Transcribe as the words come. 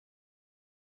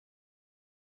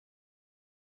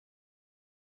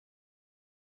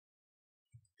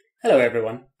Hello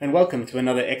everyone, and welcome to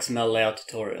another XmlLayout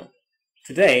tutorial.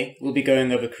 Today, we'll be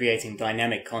going over creating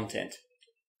dynamic content.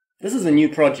 This is a new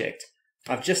project.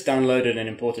 I've just downloaded and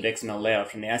imported XmlLayout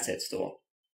from the Asset Store.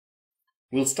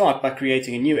 We'll start by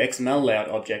creating a new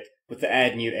XmlLayout object with the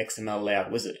Add New XmlLayout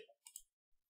wizard.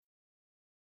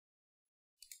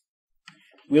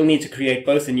 We'll need to create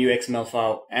both a new XML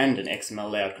file and an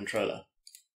XmlLayout controller.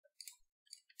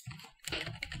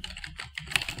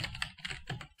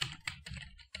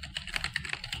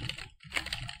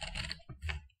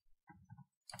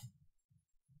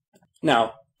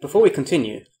 Now, before we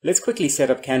continue, let's quickly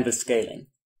set up canvas scaling.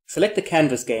 Select the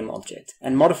canvas game object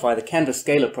and modify the canvas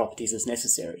scaler properties as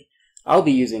necessary. I'll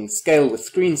be using scale with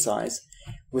screen size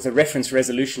with a reference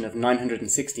resolution of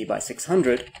 960 by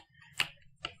 600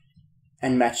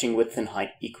 and matching width and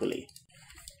height equally.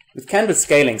 With canvas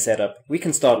scaling set up, we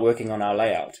can start working on our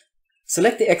layout.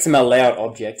 Select the XmlLayout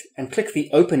object and click the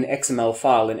Open XML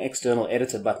File in External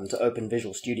Editor button to open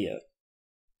Visual Studio.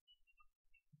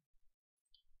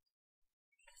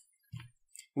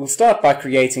 We'll start by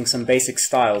creating some basic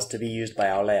styles to be used by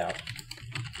our layout.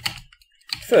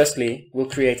 Firstly, we'll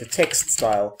create a text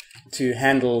style to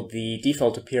handle the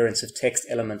default appearance of text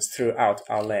elements throughout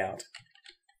our layout.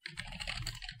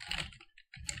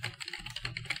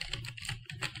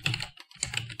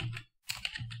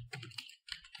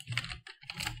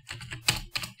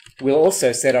 We'll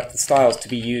also set up the styles to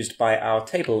be used by our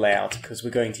table layout, because we're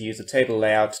going to use a table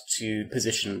layout to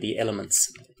position the elements.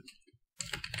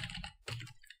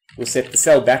 We'll set the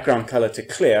cell background color to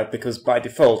clear because by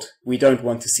default we don't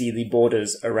want to see the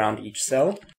borders around each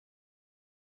cell.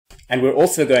 And we're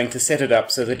also going to set it up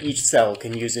so that each cell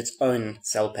can use its own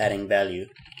cell padding value.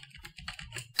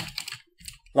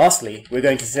 Lastly, we're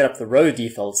going to set up the row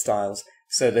default styles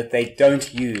so that they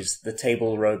don't use the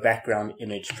table row background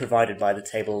image provided by the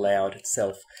table layout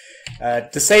itself.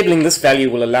 Disabling this value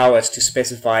will allow us to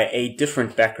specify a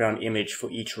different background image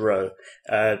for each row.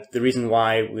 The reason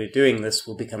why we're doing this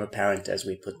will become apparent as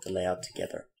we put the layout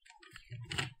together.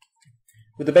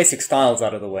 With the basic styles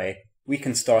out of the way, we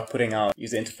can start putting our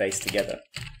user interface together.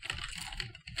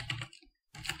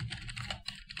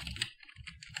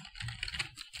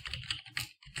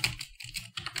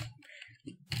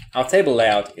 Our table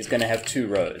layout is going to have two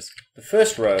rows. The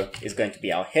first row is going to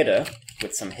be our header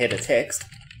with some header text,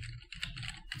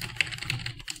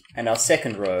 and our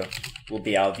second row will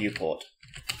be our viewport.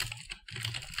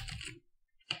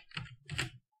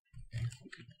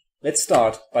 Let's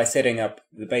start by setting up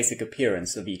the basic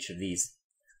appearance of each of these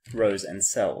rows and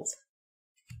cells.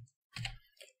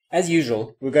 As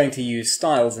usual, we're going to use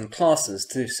styles and classes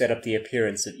to set up the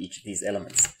appearance of each of these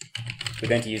elements. We're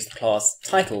going to use the class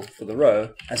title for the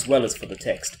row as well as for the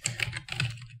text.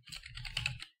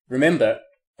 Remember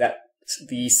that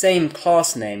the same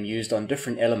class name used on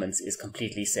different elements is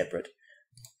completely separate.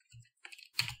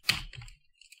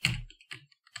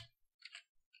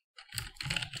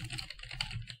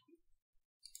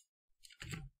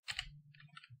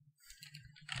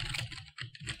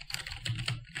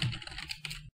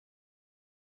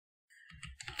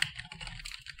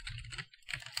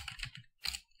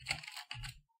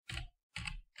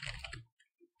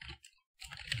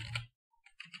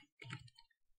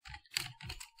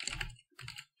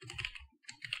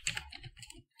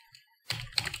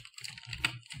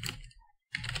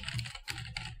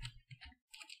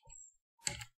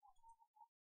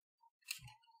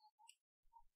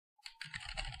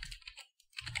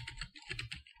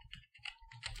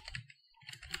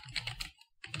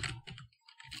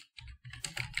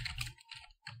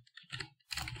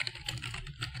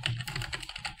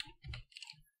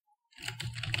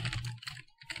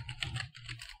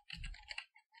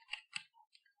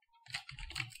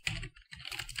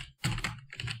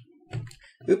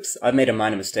 Oops, I made a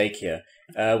minor mistake here.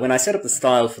 When I set up the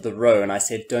style for the row and I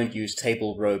said don't use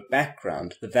table row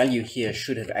background, the value here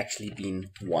should have actually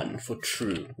been 1 for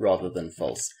true rather than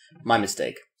false. My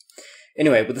mistake.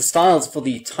 Anyway, with the styles for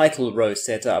the title row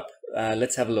set up,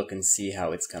 let's have a look and see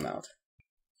how it's come out.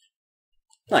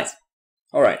 Nice.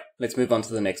 Alright, let's move on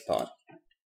to the next part.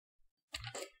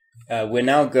 We're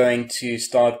now going to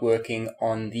start working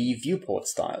on the viewport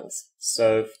styles.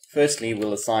 So firstly,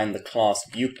 we'll assign the class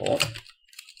viewport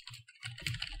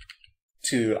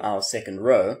to our second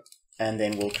row, and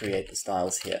then we'll create the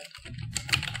styles here.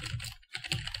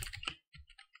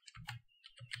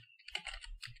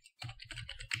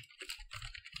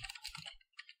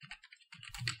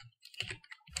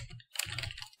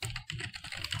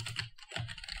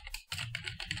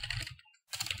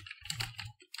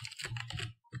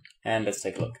 And let's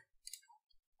take a look.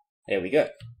 There we go.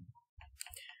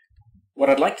 What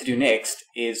I'd like to do next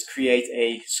is create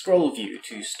a scroll view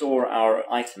to store our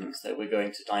items that we're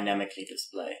going to dynamically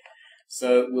display.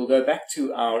 So we'll go back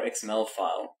to our XML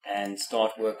file and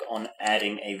start work on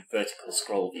adding a vertical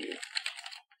scroll view.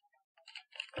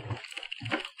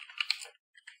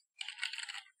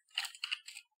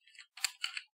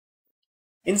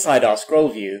 Inside our scroll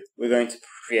view, we're going to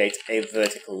create a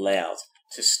vertical layout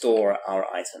to store our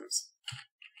items.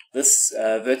 This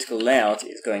vertical layout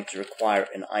is going to require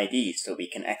an ID so we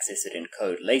can access it in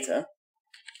code later.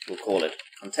 We'll call it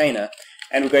container,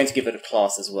 and we're going to give it a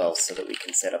class as well so that we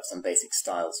can set up some basic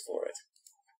styles for it.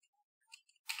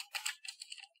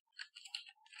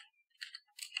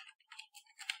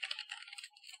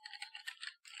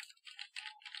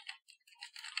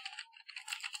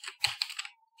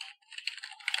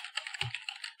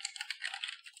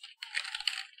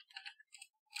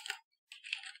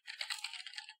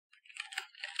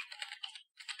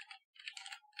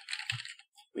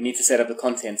 We need to set up the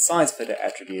content size fitter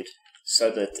attribute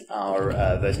so that our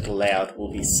vertical layout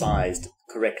will be sized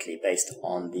correctly based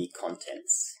on the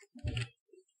contents.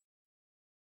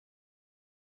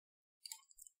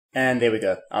 And there we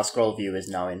go, our scroll view is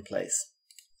now in place.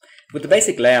 With the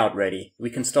basic layout ready,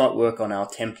 we can start work on our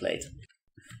template.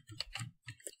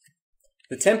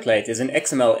 The template is an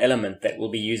XML element that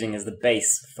we'll be using as the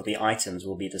base for the items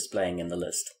we'll be displaying in the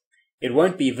list. It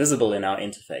won't be visible in our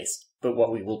interface, but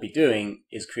what we will be doing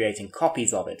is creating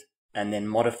copies of it and then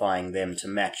modifying them to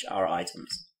match our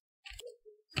items.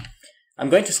 I'm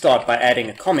going to start by adding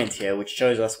a comment here which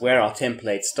shows us where our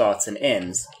template starts and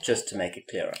ends, just to make it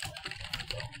clearer.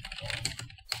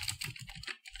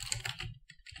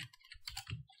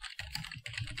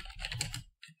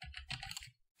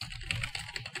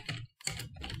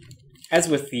 As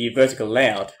with the vertical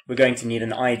layout, we're going to need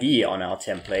an ID on our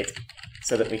template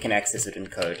so that we can access it in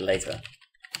code later.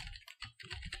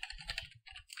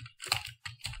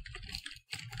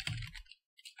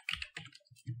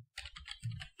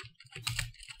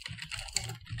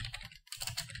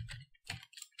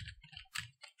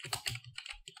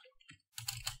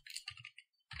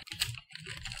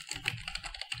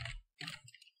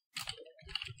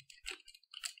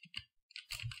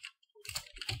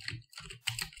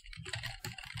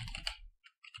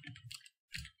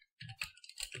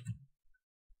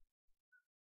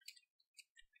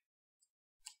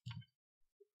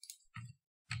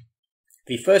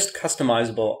 The first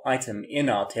customizable item in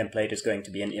our template is going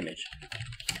to be an image.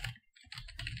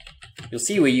 You'll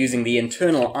see we're using the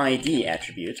internal ID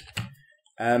attribute.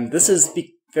 This is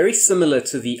very similar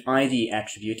to the ID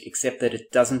attribute, except that it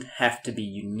doesn't have to be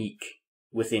unique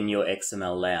within your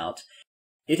XML layout.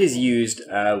 It is used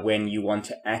when you want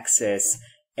to access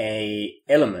an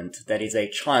element that is a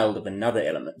child of another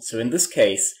element. So in this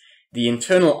case, the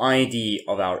internal ID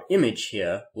of our image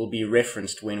here will be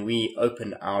referenced when we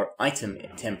open our item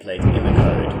template in the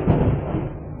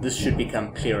code. This should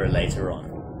become clearer later on.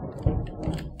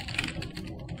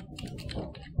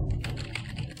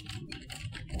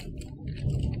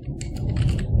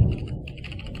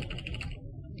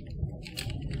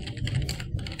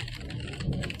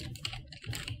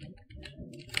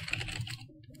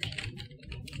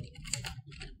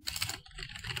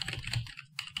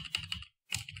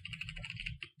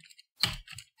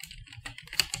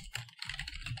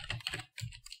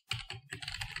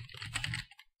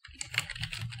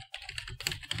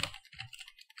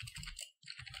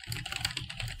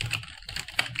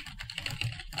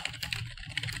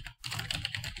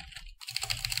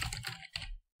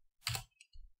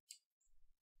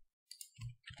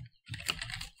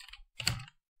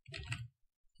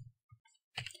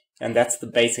 And that's the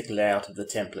basic layout of the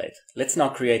template. Let's now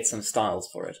create some styles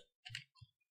for it.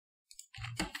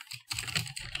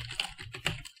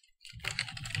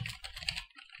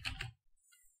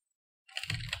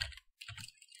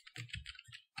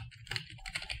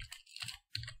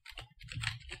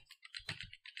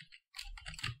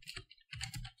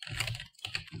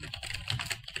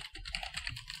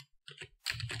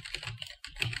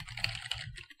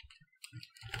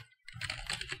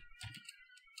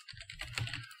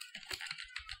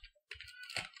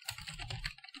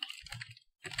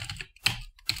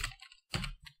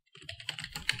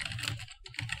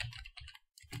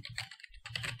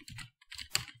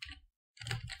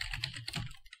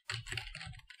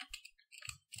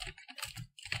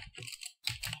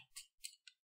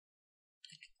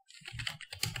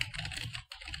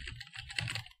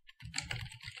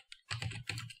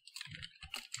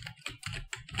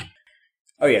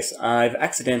 Oh yes, I've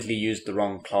accidentally used the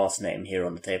wrong class name here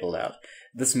on the table layout.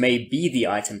 This may be the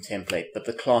item template, but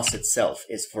the class itself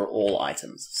is for all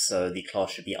items, so the class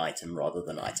should be item rather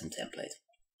than item template.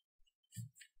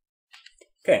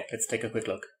 Okay, let's take a quick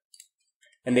look.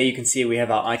 And there you can see we have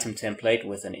our item template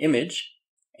with an image,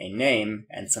 a name,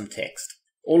 and some text.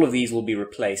 All of these will be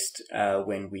replaced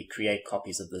when we create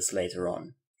copies of this later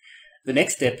on. The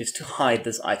next step is to hide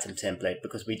this item template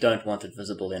because we don't want it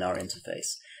visible in our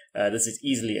interface. This is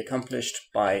easily accomplished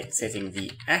by setting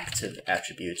the active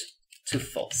attribute to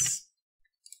false.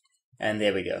 And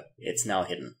there we go, it's now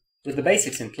hidden. With the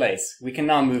basics in place, we can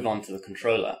now move on to the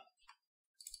controller.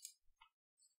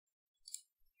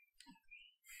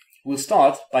 We'll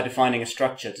start by defining a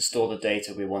structure to store the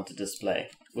data we want to display.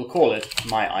 We'll call it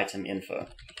MyItemInfo.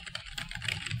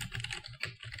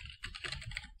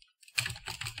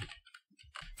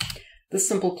 This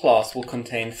simple class will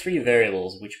contain 3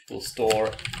 variables which will store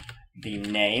the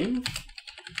name,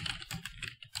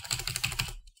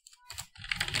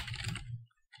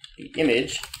 the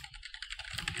image,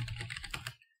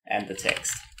 and the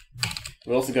text.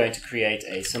 We're also going to create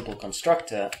a simple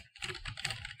constructor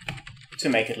to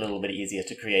make it a little bit easier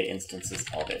to create instances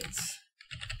of it.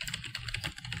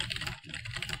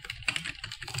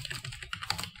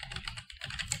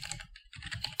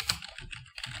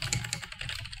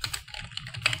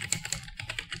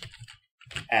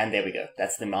 And there we go,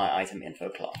 that's the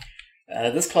MyItemInfo class.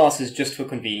 This class is just for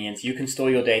convenience. You can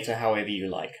store your data however you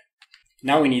like.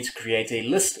 Now we need to create a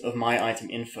list of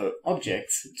MyItemInfo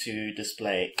objects to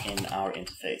display in our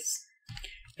interface.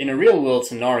 In a real-world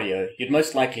scenario, you'd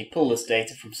most likely pull this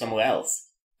data from somewhere else,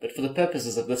 but for the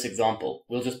purposes of this example,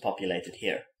 we'll just populate it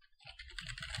here.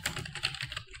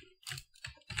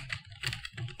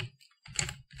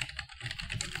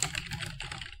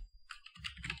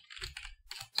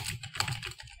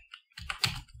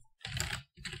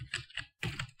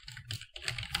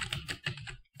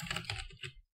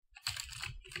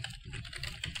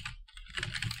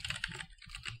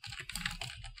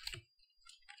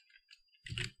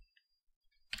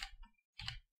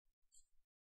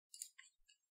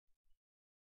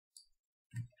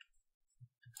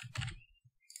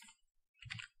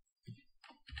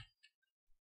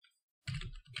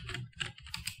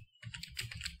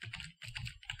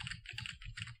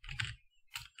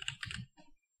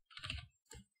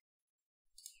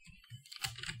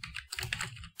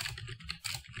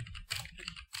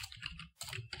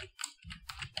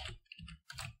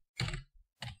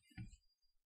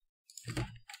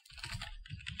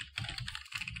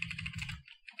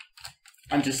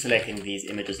 I'm just selecting these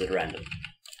images at random.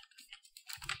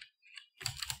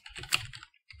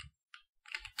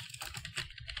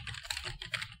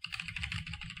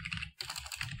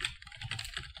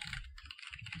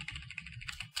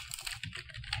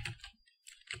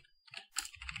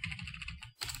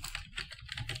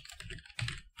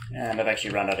 And I've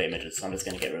actually run out of images, so I'm just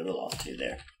going to get rid of the last 2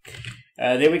 there.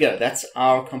 There we go, that's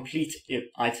our complete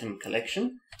item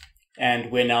collection.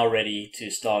 And we're now ready to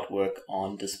start work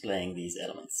on displaying these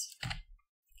elements.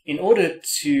 In order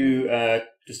to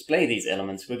display these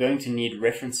elements, we're going to need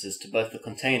references to both the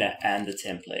container and the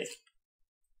template.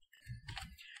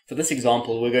 For this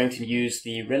example, we're going to use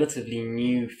the relatively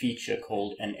new feature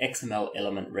called an XML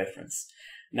element reference.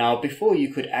 Now, before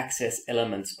you could access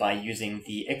elements by using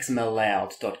the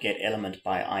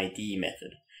XmlLayout.getElementById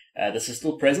method. This is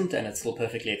still present and it's still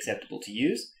perfectly acceptable to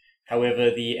use. However,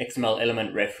 the XML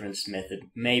element reference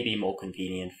method may be more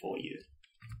convenient for you.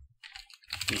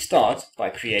 We start by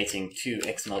creating 2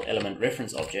 XML element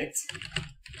reference objects.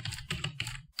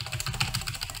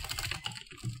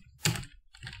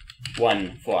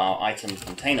 One for our item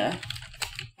container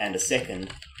and a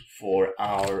second for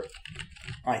our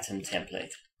item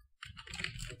template.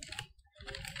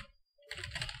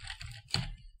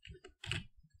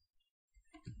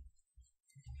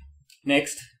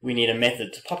 Next, we need a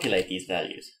method to populate these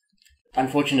values.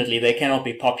 Unfortunately, they cannot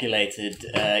be populated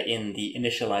in the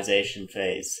initialization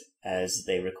phase as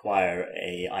they require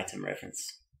an item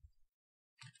reference.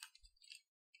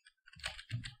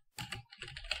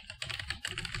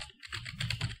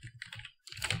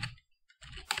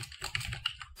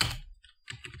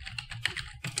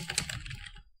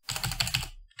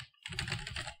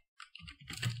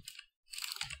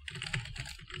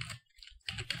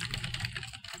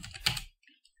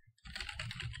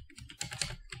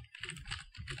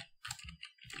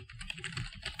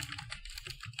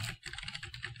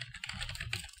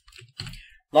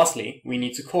 Lastly, we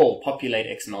need to call populate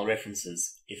XML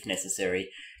references if necessary.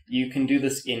 You can do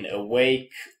this in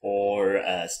awake or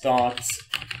start.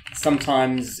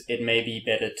 Sometimes it may be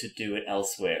better to do it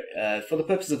elsewhere. For the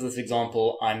purpose of this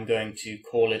example, I'm going to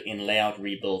call it in layout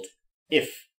rebuild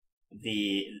if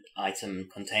the item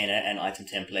container and item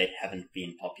template haven't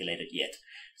been populated yet.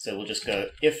 So we'll just go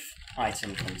if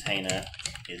item container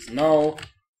is null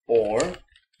or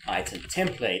item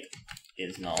template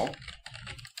is null,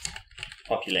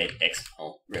 populate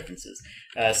XML references.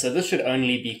 So this should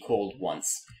only be called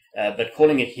once, but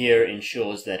calling it here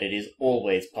ensures that it is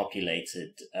always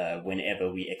populated whenever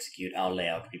we execute our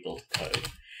layout rebuild code.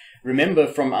 Remember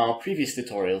from our previous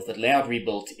tutorials that layout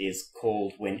rebuild is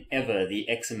called whenever the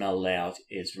XML layout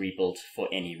is rebuilt for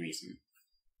any reason.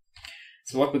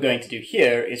 So what we're going to do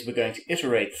here is we're going to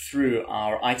iterate through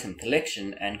our item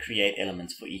collection and create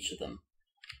elements for each of them.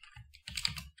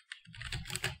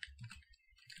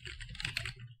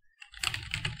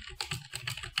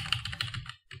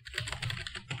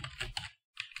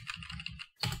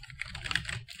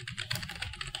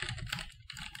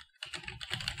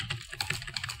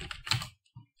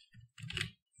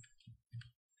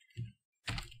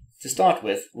 To start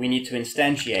with, we need to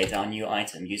instantiate our new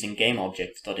item using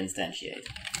GameObject.instantiate.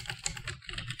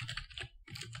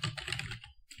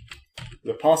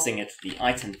 We're passing it the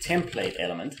item template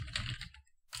element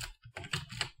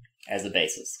as the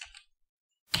basis.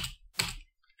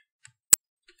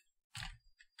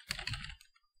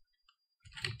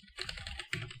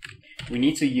 We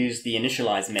need to use the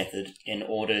initialize method in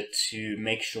order to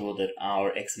make sure that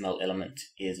our XML element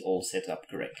is all set up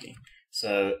correctly.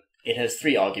 So it has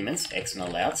 3 arguments,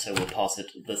 XmlLayout, so we'll pass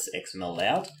it this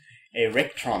XmlLayout, a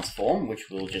rect transform,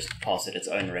 which will just pass it its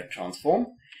own rect transform,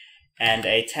 and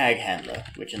a tag handler,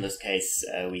 which in this case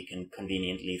we can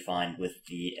conveniently find with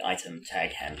the item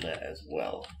tag handler as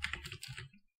well.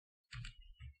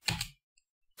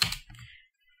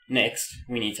 Next,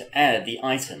 we need to add the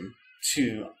item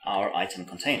to our item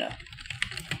container.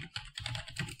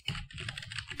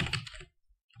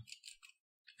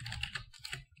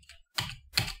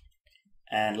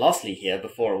 And lastly here,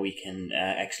 before we can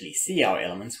actually see our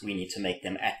elements, we need to make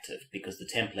them active because the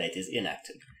template is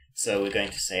inactive. So we're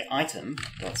going to say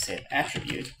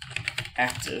item.setAttribute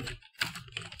active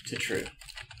to true.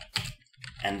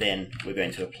 And then we're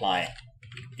going to apply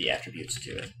the attributes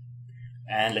to it.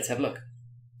 And let's have a look.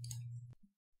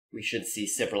 We should see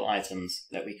several items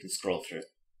that we can scroll through.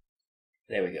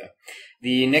 There we go.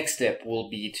 The next step will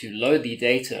be to load the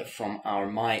data from our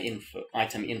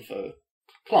MyItemInfo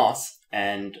class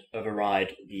and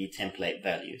override the template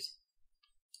values.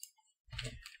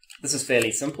 This is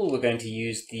fairly simple. We're going to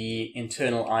use the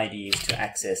internal IDs to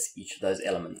access each of those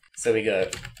elements. So we go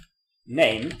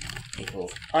name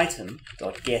equals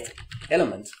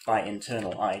item.getElement by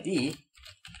internal ID,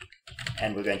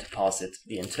 and we're going to pass it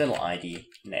the internal ID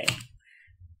name.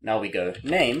 Now we go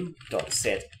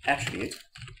name.setAttribute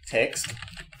text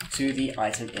to the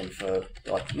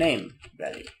ItemInfo.name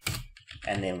value,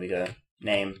 and then we go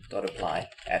name.apply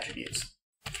attributes.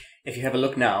 If you have a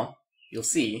look now, you'll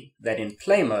see that in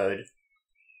play mode,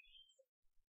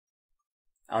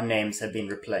 our names have been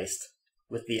replaced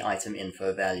with the item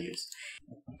info values.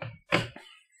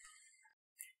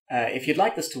 If you'd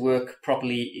like this to work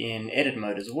properly in edit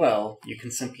mode as well, you can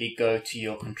simply go to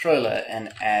your controller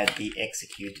and add the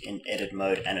execute in edit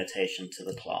mode annotation to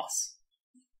the class.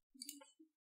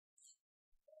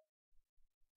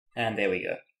 And there we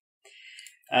go.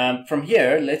 From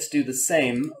here, let's do the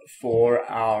same for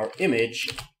our image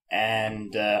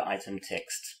and item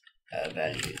text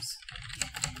values.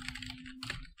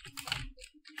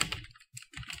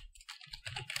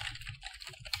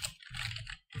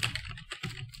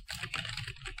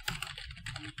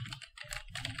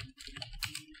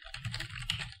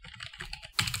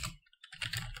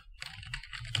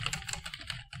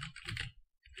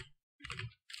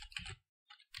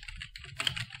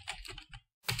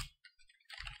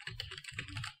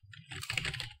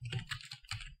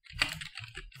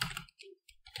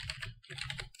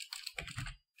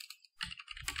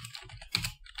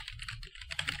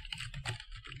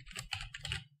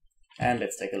 And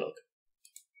let's take a look.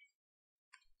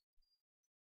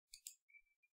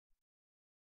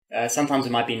 Sometimes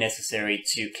it might be necessary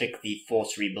to click the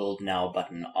Force Rebuild Now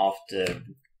button after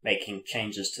making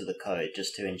changes to the code,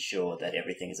 just to ensure that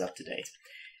everything is up to date.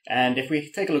 And if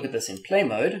we take a look at this in play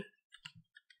mode,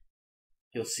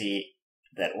 you'll see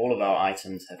that all of our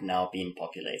items have now been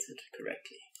populated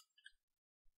correctly.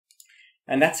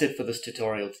 And that's it for this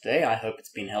tutorial today. I hope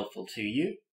it's been helpful to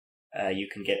you. You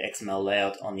can get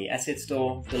XmlLayout on the Asset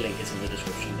Store. The link is in the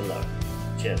description below.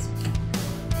 Cheers.